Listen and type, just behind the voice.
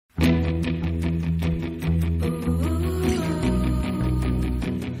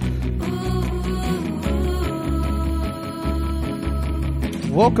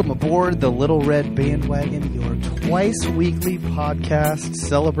Welcome aboard the Little Red Bandwagon, your twice-weekly podcast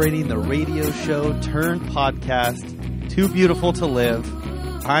celebrating the radio show turned podcast, Too Beautiful to Live.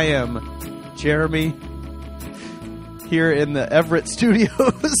 I am Jeremy, here in the Everett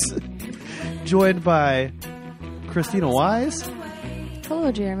Studios, joined by Christina Wise.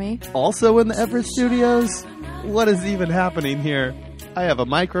 Hello, Jeremy. Also in the Everett Studios. What is even happening here? I have a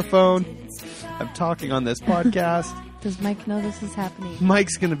microphone. I'm talking on this podcast. Does Mike know this is happening?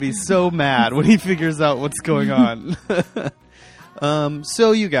 Mike's going to be so mad when he figures out what's going on.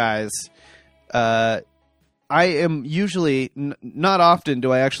 So you guys, I am usually, not often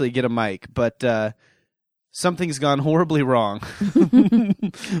do I actually get a mic, but something's gone horribly wrong.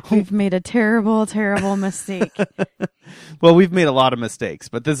 We've made a terrible, terrible mistake. Well, we've made a lot of mistakes,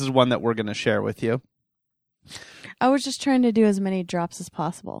 but this is one that we're going to share with you. I was just trying to do as many drops as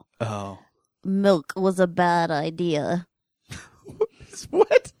possible. Oh. Milk was a bad idea.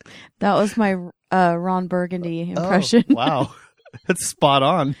 What? That was my Ron Burgundy impression. Oh, wow. That's spot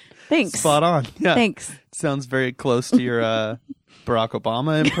on. Thanks. Spot on. Yeah. Thanks. Sounds very close to your Barack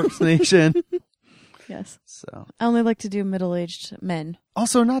Obama impersonation. Yes. So I only like to do middle-aged men.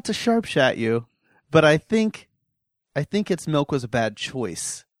 also, not to sharp chat you, but I think it's milk was a bad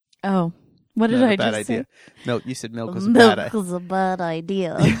choice. Oh. What did Not I a bad just idea. say? No, you said milk was a bad idea. Milk was a bad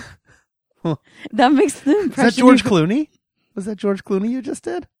idea. That makes the impression. Is that George Clooney? Was that George Clooney you just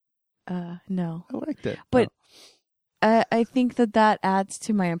did? No. I liked it. But I think that adds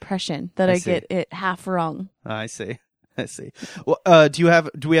to my impression that I get it half wrong. I see. Well,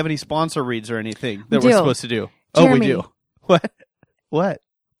 do we have any sponsor reads or anything that we're supposed to do? Jeremy, oh, we do. What?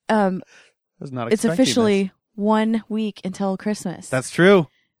 I was not expecting It's officially this. 1 week until Christmas. That's true.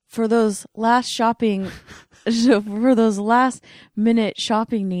 For those last minute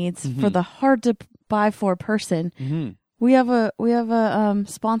shopping needs, for the hard to buy for person, we have a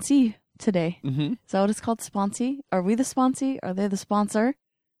sponsee today. Is that what it's called? Sponsee? Are we the sponsee? Are they the sponsor?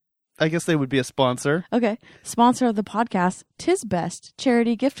 I guess they would be a sponsor. Okay. Sponsor of the podcast, Tis Best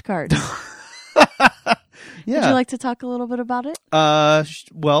charity gift card. Yeah. Would you like to talk a little bit about it?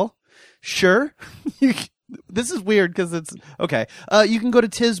 Well, sure. This is weird because it's okay. You can go to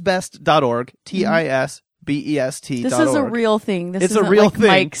tisbest.org, TISBEST.org. This is a real thing. This it's isn't a real like thing.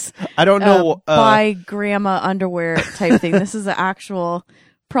 Mike's I don't know. buy grandma underwear type thing. This is an actual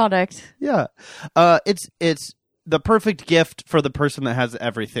product. Yeah. It's the perfect gift for the person that has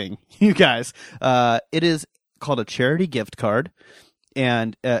everything. You guys. It is called a charity gift card.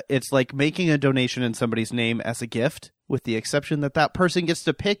 And it's like making a donation in somebody's name as a gift, with the exception that person gets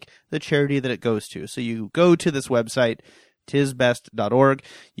to pick the charity that it goes to. So you go to this website, tisbest.org,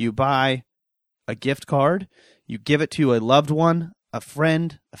 you buy a gift card, you give it to a loved one, a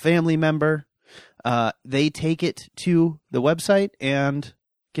friend, a family member. They take it to the website and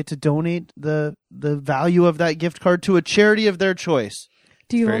get to donate the value of that gift card to a charity of their choice.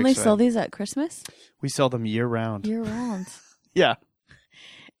 Do you only sell these at Christmas? We sell them year round. Year round. Yeah.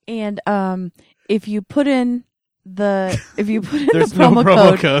 And if you put in the There's the no promo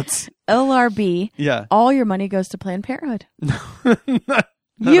code codes. LRB, Yeah. all your money goes to Planned Parenthood. None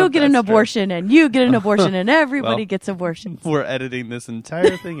You of get an that's true. abortion, and you get an abortion, and everybody Well, gets abortions. We're editing this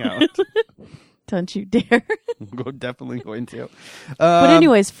entire thing out. Don't you dare. We're definitely going to. But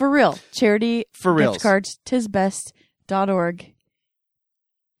anyways, for real, charity For reals. gift cards, tisbest.org.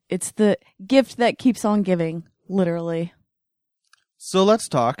 It's the gift that keeps on giving, literally. So let's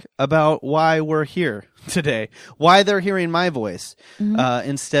talk about why we're here today. Why they're hearing my voice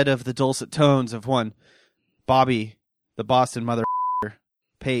instead of the dulcet tones of one Bobby, the Boston mother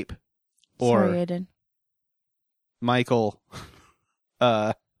Pape, or Sorry, Aiden. Michael,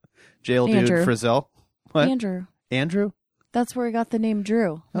 jail Andrew. dude Frizzell. What? Andrew. That's where we got the name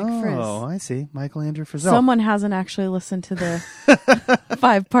Drew. Like Frizz. Oh, I see. Michael Andrew Frizzell. Someone hasn't actually listened to the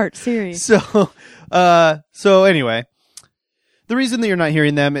 5-part series. So anyway, the reason that you're not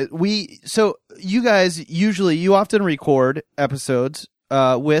hearing them, you guys you often record episodes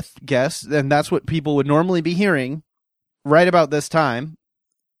with guests, and that's what people would normally be hearing right about this time.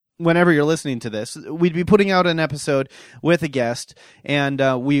 Whenever you're listening to this, we'd be putting out an episode with a guest, and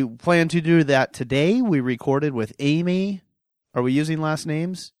we plan to do that today. We recorded with Amy. Are we using last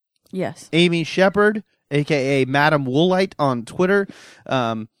names? Yes. Amy Shepard, a.k.a. Madam Woolite on Twitter.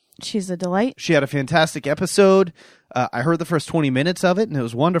 She's a delight. She had a fantastic episode. I heard the first 20 minutes of it, and it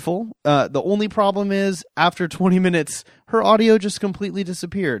was wonderful. The only problem is, after 20 minutes, her audio just completely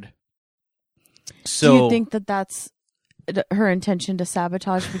disappeared. So, do you think that that's her intention to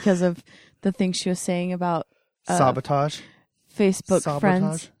sabotage because of the things she was saying about sabotage? Facebook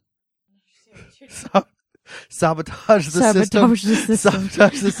friends? Sabotage the system. Sabotage the system.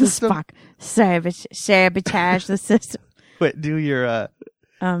 Sabotage the system. Spock. Sabotage the system. Wait, do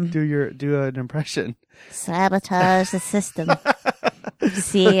an impression. Sabotage the system.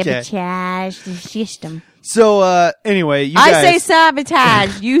 Sabotage the system. So anyway, you guys, I say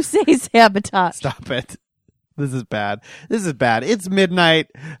sabotage. You say sabotage. stop it. This is bad. It's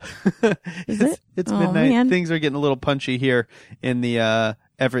midnight. It's midnight. Man. Things are getting a little punchy here in the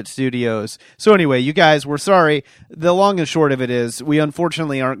Everett Studios. So anyway, you guys, we're sorry. The long and short of it is, we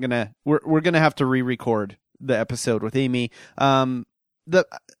unfortunately aren't gonna. We're gonna have to re-record the episode with Amy. I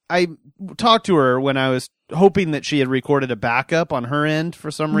talked to her when I was hoping that she had recorded a backup on her end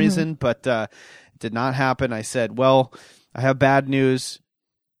for some reason, but it did not happen. I said, well, I have bad news.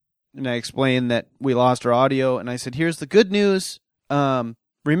 And I explained that we lost our audio. And I said, here's the good news.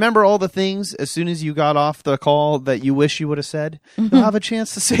 Remember all the things as soon as you got off the call that you wish you would have said? You'll have a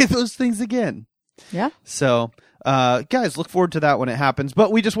chance to say those things again. Yeah. So, guys, look forward to that when it happens.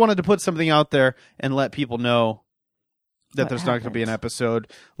 But we just wanted to put something out there and let people know that there's not going to be an episode.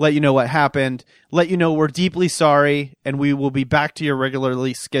 Let you know what happened. Let you know we're deeply sorry. And we will be back to your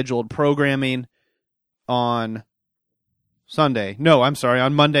regularly scheduled programming on Sunday. No, I'm sorry.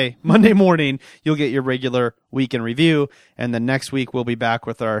 On Monday morning, you'll get your regular week in review. And then next week, we'll be back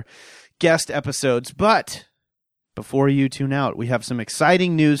with our guest episodes. But before you tune out, we have some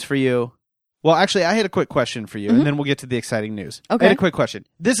exciting news for you. Well, actually, I had a quick question for you, and then we'll get to the exciting news. Okay. I had a quick question.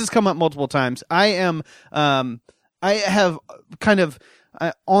 This has come up multiple times. I have kind of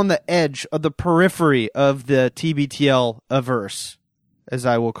on the edge of the periphery of the TBTL averse, as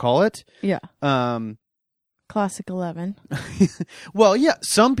I will call it. Yeah. Classic 11. Well, yeah,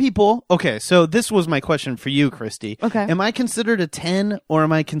 some people... Okay, so this was my question for you, Christy. Okay. Am I considered a 10 or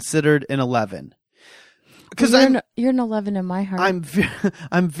am I considered an 11? Because you're an 11 in my heart.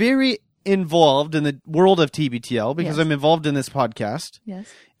 I'm very involved in the world of TBTL because Yes. I'm involved in this podcast. Yes.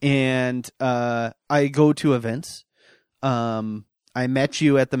 And I go to events. I met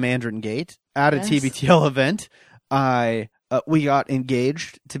you at the Mandarin Gate at a Yes. TBTL event. We got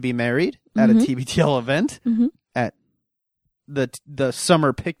engaged to be married at a TBTL event at the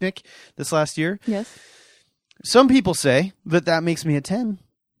summer picnic this last year. Yes. Some people say that makes me a 10.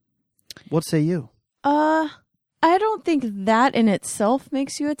 What say you? I don't think that in itself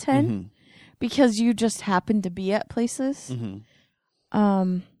makes you a 10 because you just happen to be at places.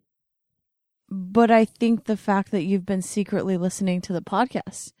 But I think the fact that you've been secretly listening to the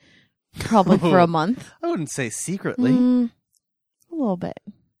podcast probably for a month. I wouldn't say secretly. A little bit.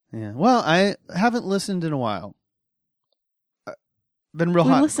 Yeah. Well, I haven't listened in a while. Been real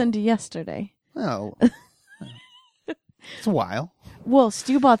We hot. listened yesterday. Oh. It's a while. Well,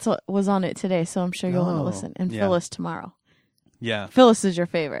 Stewbots was on it today, so I'm sure you'll want to Oh, listen. And yeah. Phyllis tomorrow. Yeah. Phyllis is your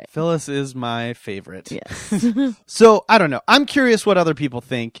favorite. Phyllis is my favorite. Yes. So, I don't know. I'm curious what other people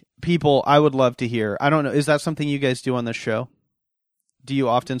think. People, I would love to hear. I don't know. Is that something you guys do on this show? Do you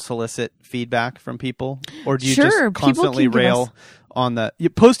often solicit feedback from people? Or do you Sure, just people constantly can give rail us- on the... You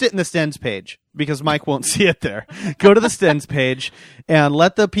post it in the Stens page because Mike won't see it there. Go to the Stens page and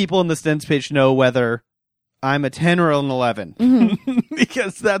let the people in the Stens page know whether I'm a 10 or an 11.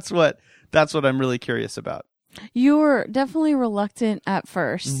 Because that's what I'm really curious about. You were definitely reluctant at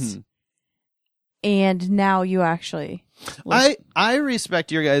first. And now you actually... I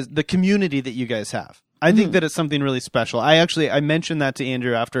respect your guys, the community that you guys have. I think that it's something really special. I mentioned that to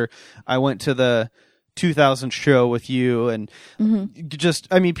Andrew after I went to the 2000 show with you, and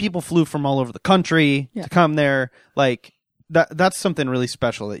people flew from all over the country to come there. Like that's something really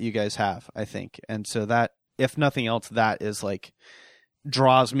special that you guys have, I think. And so that, if nothing else, that is like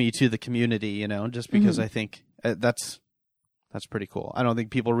draws me to the community, just because I think that's pretty cool. I don't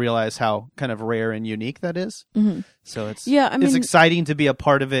think people realize how kind of rare and unique that is. So it's it's exciting to be a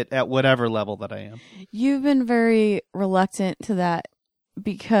part of it at whatever level that I am. You've been very reluctant to that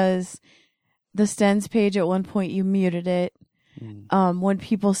because the Stens page at one point you muted it. When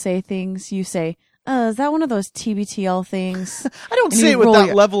people say things, you say, is that one of those TBTL things? I don't say it with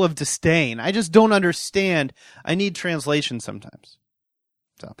that level of disdain. I just don't understand. I need translation sometimes.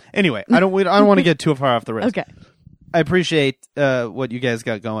 So anyway, I don't want to get too far off the rails. Okay. I appreciate what you guys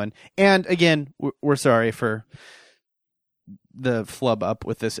got going. And again, we're sorry for the flub up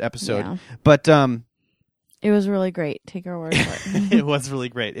with this episode. Yeah. But it was really great. Take our word for it. It was really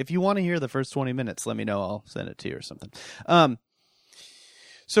great. If you want to hear the first 20 minutes, let me know. I'll send it to you or something.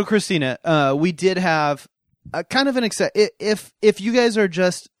 So Christina, we did have kind of an if you guys are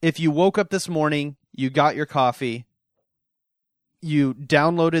if you woke up this morning, you got your coffee, you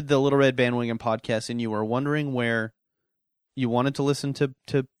downloaded the Little Red Bandwagon podcast, and you were wondering where you wanted to listen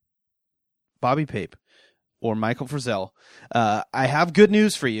to Bobby Pape, or Michael Frizzell, I have good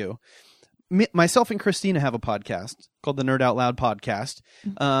news for you. Myself and Christina have a podcast called the Nerd Out Loud Podcast,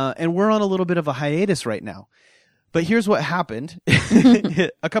 and we're on a little bit of a hiatus right now. But here's what happened.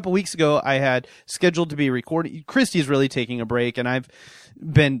 A couple weeks ago, I had scheduled to be recording. Christy's really taking a break, and I've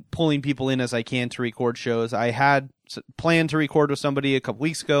been pulling people in as I can to record shows. I had planned to record with somebody a couple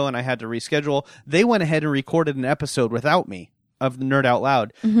weeks ago, and I had to reschedule. They went ahead and recorded an episode without me of the Nerd Out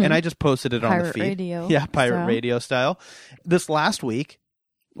Loud, and I just posted it on the feed. Pirate radio. Yeah, pirate radio style. This last week,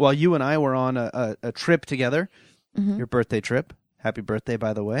 while you and I were on a trip together, your birthday trip. Happy birthday,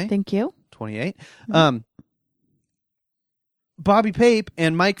 by the way. Thank you. 28. Bobby Pape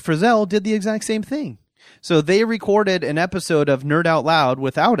and Mike Frizzell did the exact same thing. So they recorded an episode of Nerd Out Loud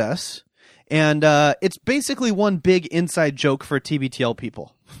without us, and it's basically one big inside joke for TBTL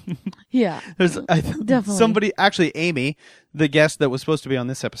people. Yeah, definitely. Somebody, actually Amy, the guest that was supposed to be on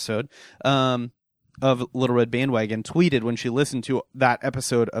this episode of Little Red Bandwagon, tweeted when she listened to that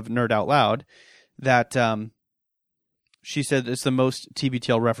episode of Nerd Out Loud that she said it's the most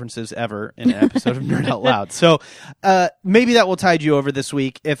TBTL references ever in an episode of Nerd Out Loud. So maybe that will tide you over this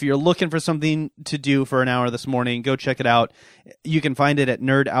week. If you're looking for something to do for an hour this morning, go check it out. You can find it at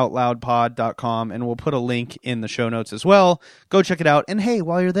nerdoutloudpod.com, and we'll put a link in the show notes as well. Go check it out. And hey,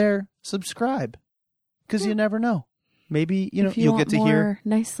 while you're there, subscribe, because you never know. Maybe you'll get to hear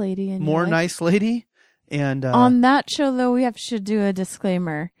Nice Lady and more Nice Lady. And on that show, though, we should do a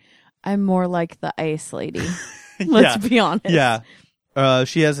disclaimer. I'm more like the Ice Lady. Let's be honest. Yeah.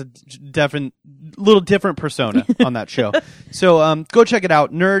 She has a little different persona on that show. So go check it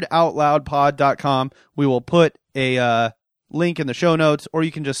out, nerdoutloudpod.com. We will put a link in the show notes, or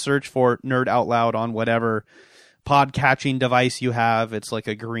you can just search for Nerd Out Loud on whatever pod-catching device you have. It's like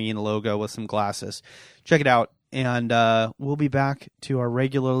a green logo with some glasses. Check it out, and we'll be back to our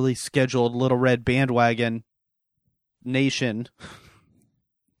regularly scheduled Little Red Bandwagon Nation.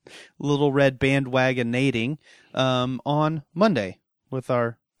 Little Red Bandwagonating on Monday with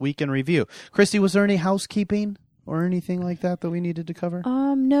our weekend review. Christy, was there any housekeeping or anything like that we needed to cover?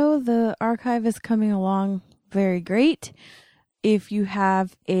 No, the archive is coming along very great. If you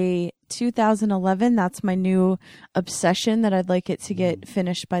have a 2011, that's my new obsession that I'd like it to get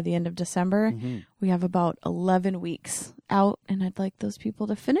finished by the end of December. We have about 11 weeks out, and I'd like those people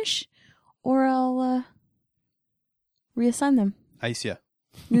to finish, or I'll reassign them. Ice ya.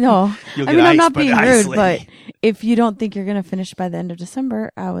 No, I mean, I'm not being rude, but if you don't think you're going to finish by the end of December,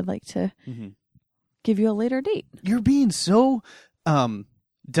 I would like to give you a later date. You're being so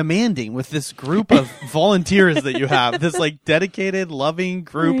demanding with this group of volunteers that you have, this like dedicated, loving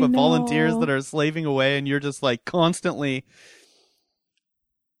group of volunteers that are slaving away, and you're just like constantly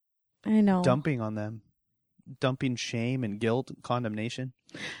dumping on them, dumping shame and guilt and condemnation.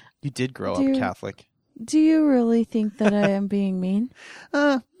 You did grow up Catholic. Do you really think that I am being mean?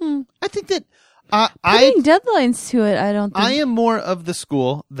 I think that putting deadlines to it, I don't think. I am more of the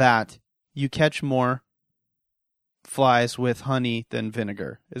school that you catch more flies with honey than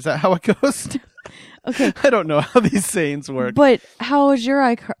vinegar. Is that how it goes? Okay. I don't know how these sayings work. But how is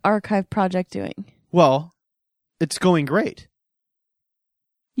your archive project doing? Well, it's going great.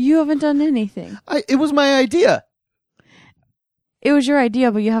 You haven't done anything. It was my idea. It was your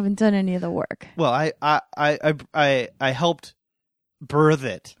idea, but you haven't done any of the work. Well, I helped birth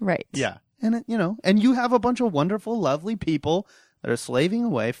it. Right. Yeah. And and you have a bunch of wonderful, lovely people that are slaving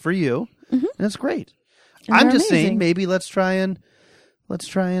away for you, and it's great. And I'm just saying, maybe let's try and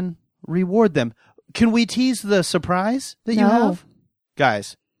reward them. Can we tease the surprise that you have?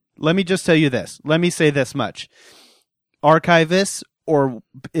 Guys, let me just tell you this. Let me say this much. Archivists, or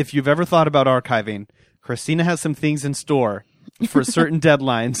if you've ever thought about archiving, Christina has some things in store for certain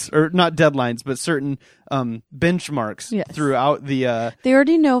deadlines, or not deadlines, but certain benchmarks throughout the... They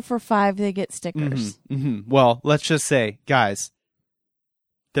already know for 5 they get stickers. Well, let's just say, guys,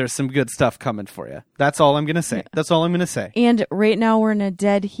 there's some good stuff coming for you. That's all I'm going to say. Yeah. That's all I'm going to say. And right now we're in a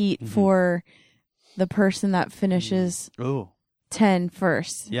dead heat for the person that finishes 10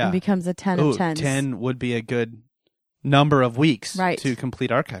 first and becomes a 10 of 10s. 10 would be a good number of weeks to complete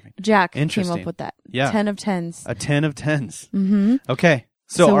archiving. Jack came up with that. Yeah. 10 of 10s. A 10 of 10s. Okay.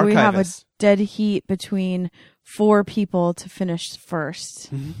 So archivists. We have a dead heat between 4 people to finish first.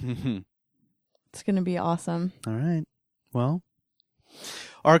 It's going to be awesome. All right. Well,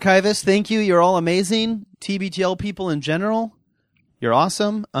 archivists, thank you. You're all amazing. TBTL people in general, you're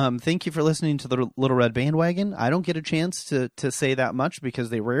awesome. Thank you for listening to the Little Red Bandwagon. I don't get a chance to say that much because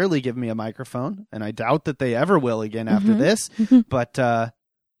they rarely give me a microphone, and I doubt that they ever will again after this. But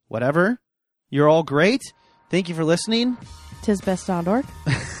whatever. You're all great. Thank you for listening. Tisbest.org.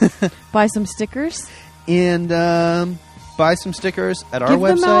 Buy some stickers. And buy some stickers at our Give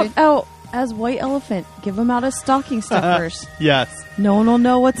them website. out as White Elephant. Give them out as stocking stuffers. Yes. No one will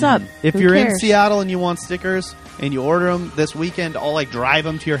know what's up. If Who you're in cares? Seattle and you want stickers and you order them this weekend, I'll like drive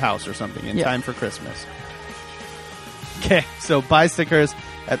them to your house or something in Yeah. time for Christmas. Okay, so buy stickers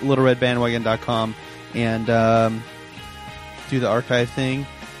at littleredbandwagon.com and do the archive thing.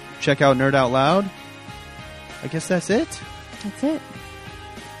 Check out Nerd Out Loud. I guess that's it. That's it.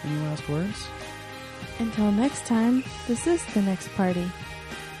 Any last words? Until next time, this is the next party.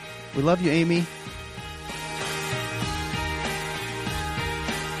 We love you, Amy.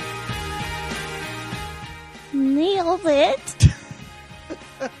 Nailed it.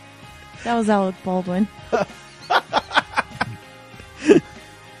 That was Alec Baldwin.